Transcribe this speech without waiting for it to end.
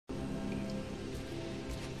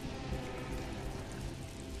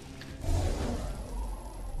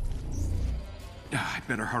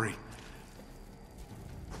better hurry.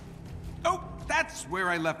 Oh, that's where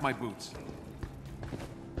I left my boots.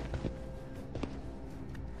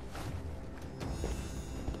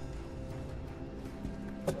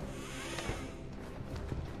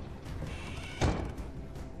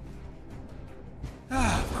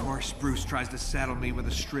 Of course, Bruce tries to saddle me with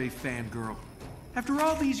a stray fangirl. After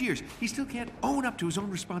all these years, he still can't own up to his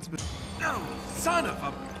own responsibility. No, son of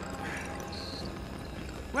a...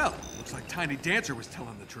 Well, looks like Tiny Dancer was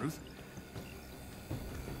telling the truth.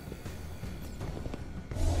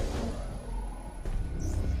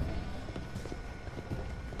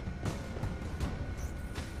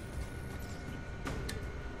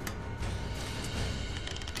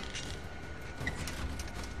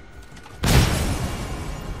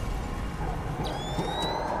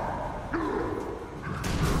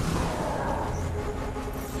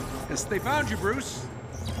 Guess they found you, Bruce.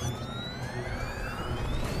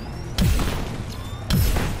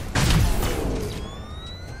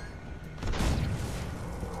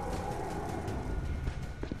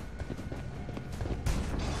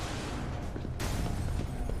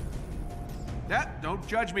 Yeah, don't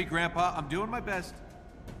judge me, Grandpa. I'm doing my best.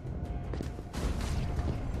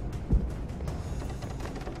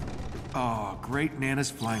 Oh, great Nana's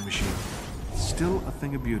flying machine. Still a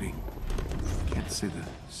thing of beauty. Can't say the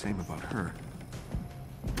same about her.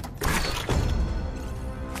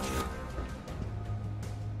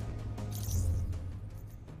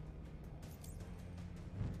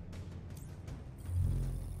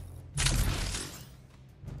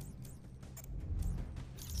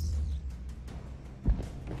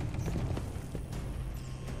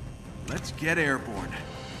 Let's get airborne.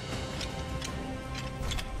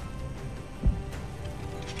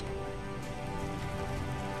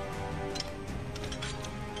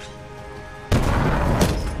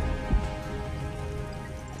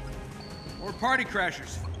 More party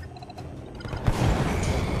crashers.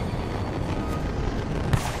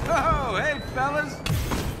 Oh, hey, fellas.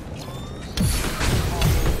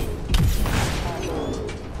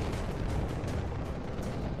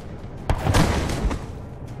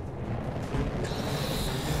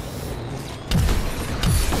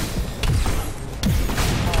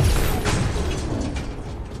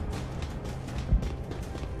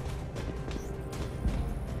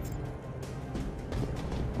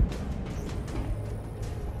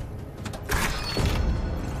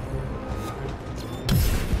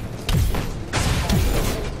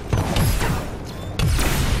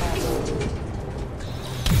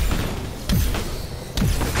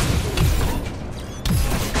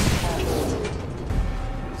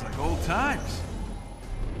 Times.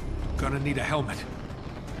 Gonna need a helmet.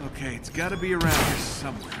 Okay, it's gotta be around here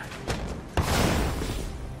somewhere.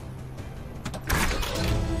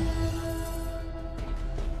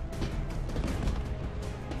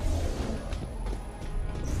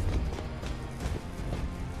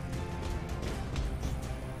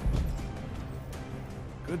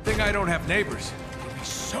 Good thing I don't have neighbors. They'd be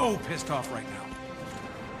so pissed off right now.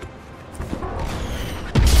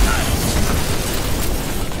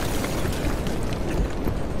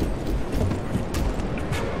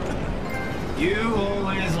 You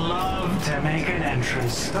always love to make an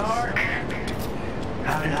entrance, Stark.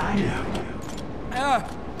 How did I do?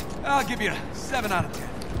 I'll give you a 7 out of 10.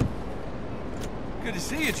 Good to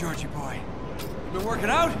see you, Georgie boy. You been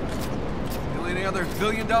working out? Feel any other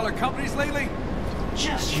billion-dollar companies lately?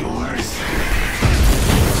 Just yours.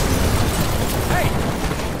 Hey!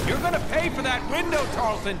 You're gonna pay for that window,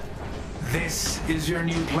 Tarleton! This is your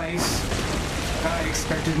new place? I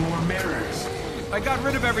expected more mirrors. I got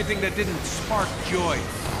rid of everything that didn't spark joy.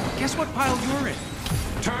 Guess what pile you're in?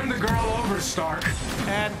 Turn the girl over, Stark.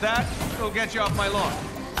 And that will get you off my lawn.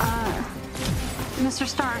 Mr.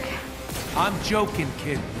 Stark. I'm joking,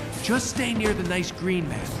 kid. Just stay near the nice green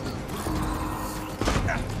man.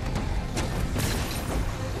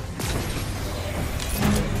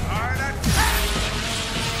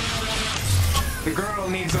 The girl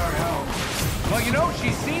needs our help. Well, you know, she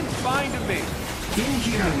seems fine to me.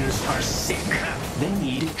 Inhumans are sick. They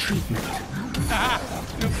need treatment.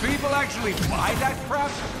 Do people actually buy that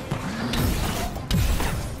crap?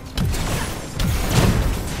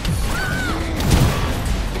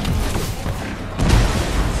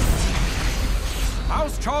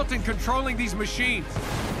 How's Tarleton controlling these machines?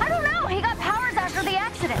 I don't know. He got powers after the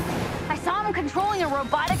accident. I saw him controlling a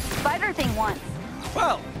robotic spider thing once.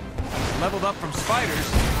 Well, leveled up from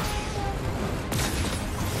spiders.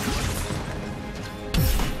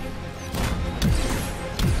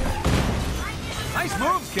 Nice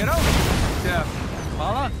moves, kiddo.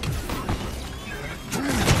 Paula?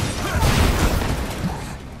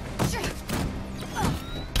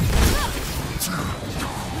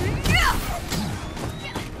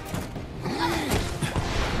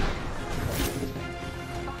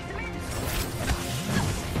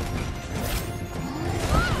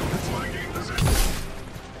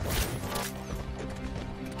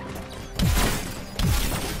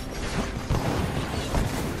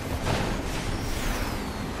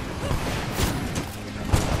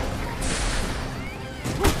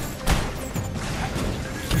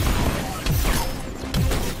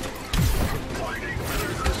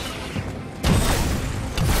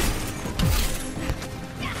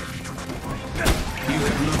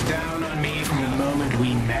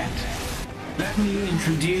 we met. Let me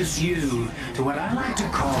introduce you to what I like to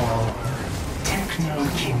call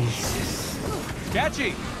technokinesis.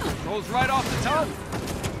 Catchy! Rolls right off the tongue.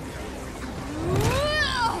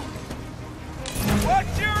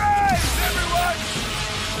 Watch your eyes, everyone!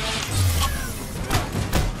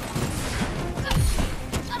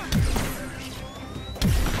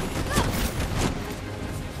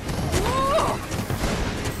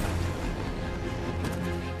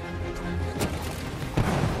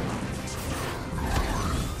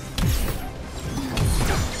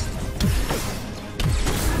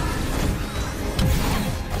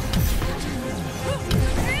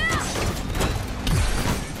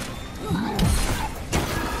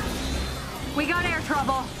 We got air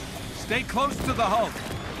trouble. Stay close to the Hulk.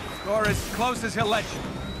 Or as close as he'll let you.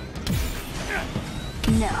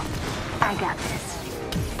 No, I got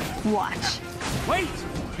this. Watch. Wait!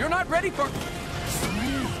 You're not ready for...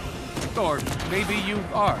 Or maybe you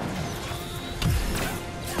are.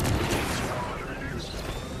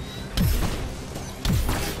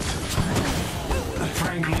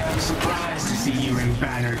 Frankly, I'm surprised to see you and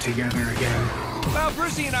Banner together again. Well,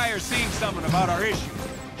 Brucey and I are seeing something about our issue.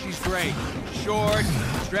 She's great. Short,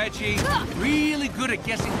 stretchy, really good at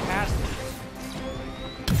guessing past it.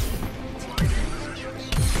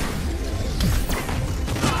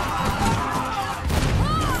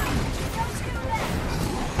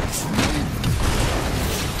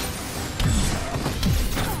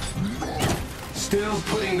 Still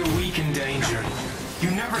putting the weak in danger.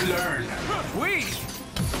 You never learn. We? Is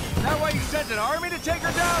that why you sent an army to take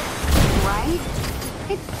her down? Right?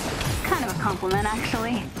 It's kind of a compliment,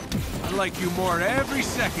 actually. I like you more every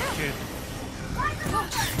second, kid.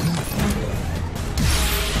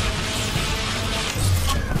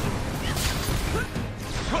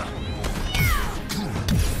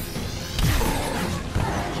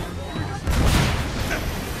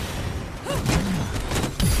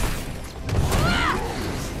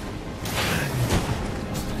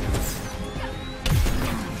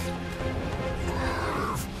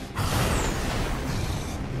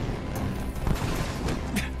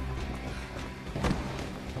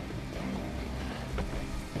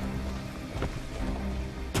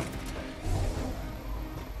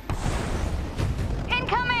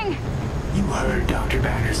 Incoming! You heard Dr.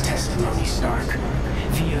 Banner's testimony, Stark.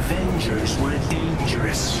 The Avengers were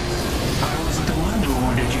dangerous. I wasn't the one who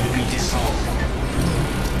ordered you to be dissolved.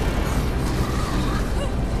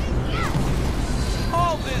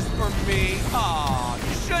 All this for me? Aw,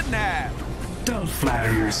 you shouldn't have. Don't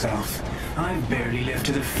flatter yourself. I've barely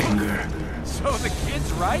lifted a finger. So the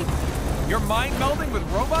kid's right? You're mind melding with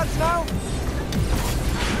robots now?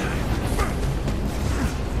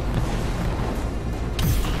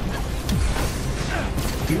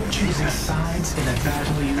 You're choosing sides in a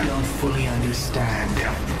battle you don't fully understand.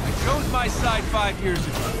 I chose my side 5 years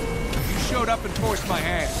ago. You showed up and forced my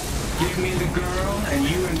hand. Give me the girl, and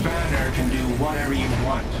you and Banner can do whatever you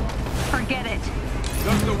want. Forget it.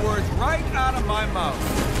 Took the words right out of my mouth.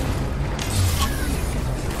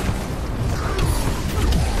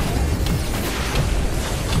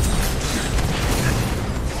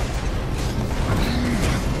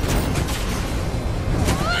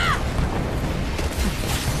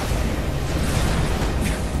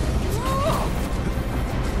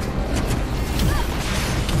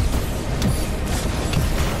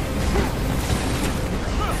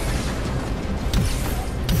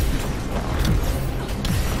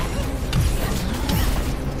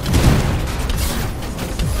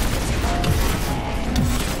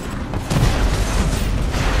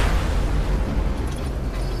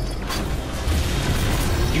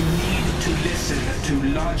 To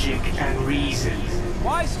logic and reason.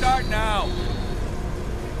 Why start now?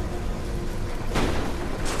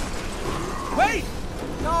 Wait!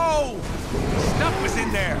 No! Stuff was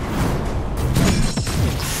in there.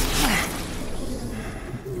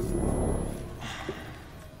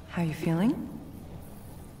 How you feeling?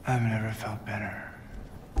 I've never felt better.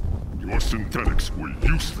 Your synthetics were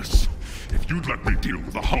useless. If you'd let me deal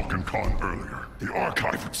with the Hulk and Khan earlier, the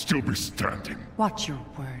Archive would still be standing. Watch your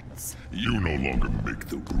words. You no longer make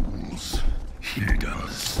the rules. He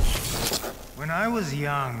does. When I was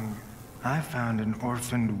young, I found an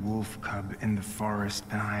orphaned wolf cub in the forest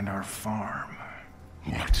behind our farm.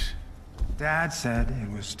 What? Dad said it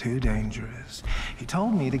was too dangerous. He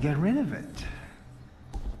told me to get rid of it.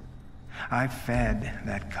 I fed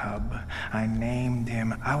that cub. I named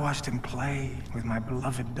him. I watched him play with my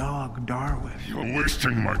beloved dog, Darwin. You're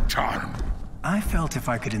wasting my time. I felt if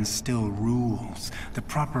I could instill rules, the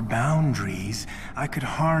proper boundaries, I could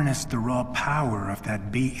harness the raw power of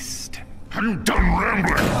that beast. Have you done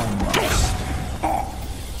rambling? Almost.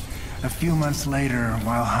 A few months later,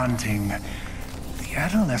 while hunting, the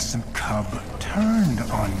adolescent cub turned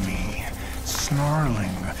on me, snarling,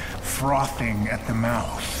 frothing at the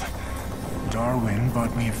mouth. Darwin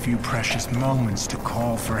bought me a few precious moments to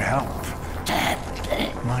call for help.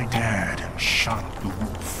 My dad shot the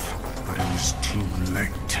wolf, but it was too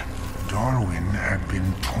late. Darwin had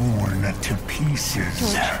been torn to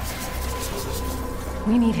pieces.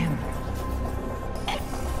 We need him.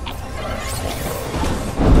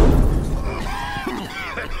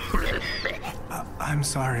 I'm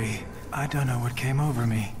sorry. I don't know what came over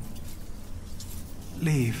me.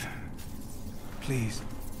 Leave. Please.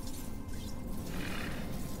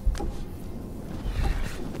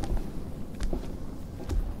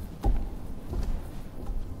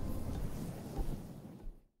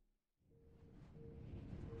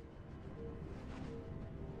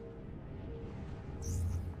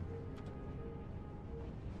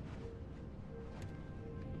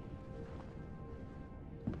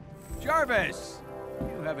 Jarvis!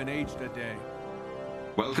 You haven't aged a day.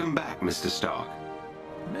 Welcome back, Mr. Stark.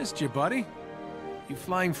 Missed you, buddy. You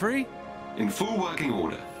flying free? In full working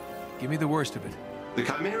order. Give me the worst of it. The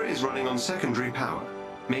Chimera is running on secondary power.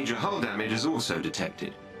 Major hull damage is also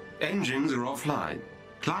detected. Engines are offline.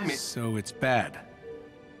 Climate... So it's bad.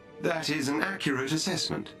 That is an accurate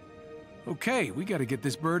assessment. Okay, we gotta get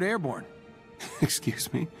this bird airborne.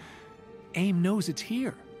 Excuse me? AIM knows it's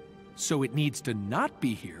here, so it needs to not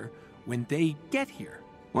be here when they get here.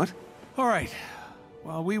 What? All right.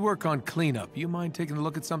 While we work on cleanup, you mind taking a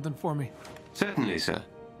look at something for me? Certainly, sir.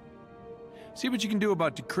 See what you can do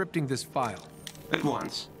about decrypting this file. At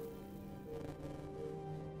once.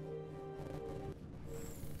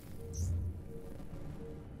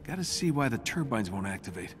 Gotta see why the turbines won't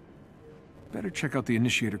activate. Better check out the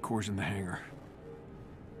initiator cores in the hangar.